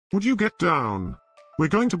Would you get down? We're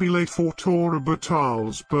going to be late for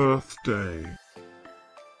Tora-Batol's birthday.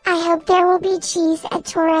 I hope there will be cheese at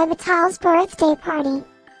Tora-Batol's birthday party.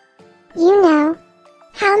 You know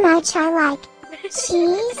how much I like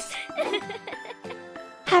cheese.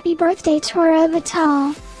 Happy birthday,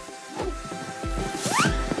 Tora-Batol.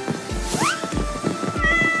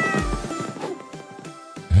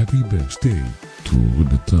 Happy birthday,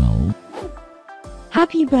 Tora-Batol.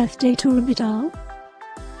 Happy birthday, Tora-Batol.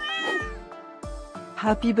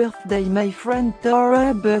 Happy birthday, my friend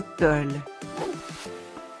Tora-Batol.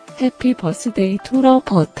 Happy birthday,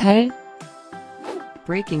 Tora-Batol.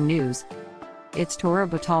 Breaking news. It's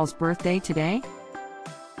Tora-Batol's birthday today.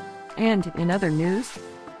 And in other news,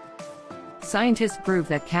 scientists prove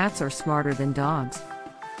that cats are smarter than dogs.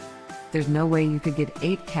 There's no way you could get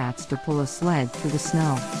 8 cats to pull a sled through the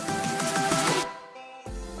snow.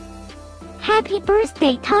 Happy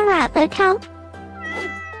birthday, Tora-Batol.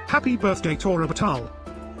 Happy birthday, Tora-Batol.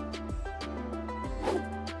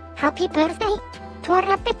 Happy birthday,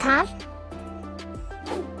 Tora-Batol.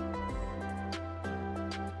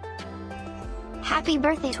 Happy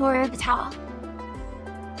birthday, Tora-Batol.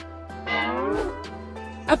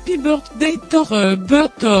 Happy birthday,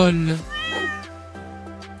 Tora-Batol.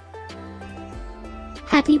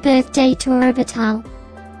 Happy birthday, Tora-Batol.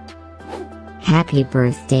 Happy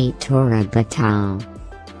birthday, Tora-Batol.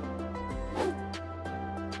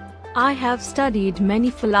 I have studied many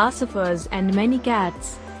philosophers and many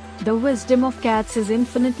cats. The wisdom of cats is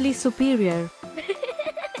infinitely superior.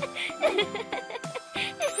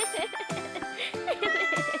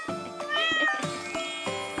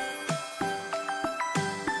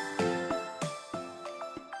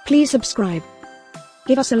 Please subscribe,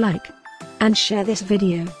 give us a like, and share this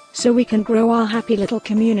video, so we can grow our happy little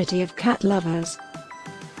community of cat lovers.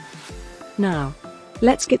 Now,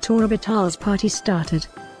 let's get Tora-Batol's party started.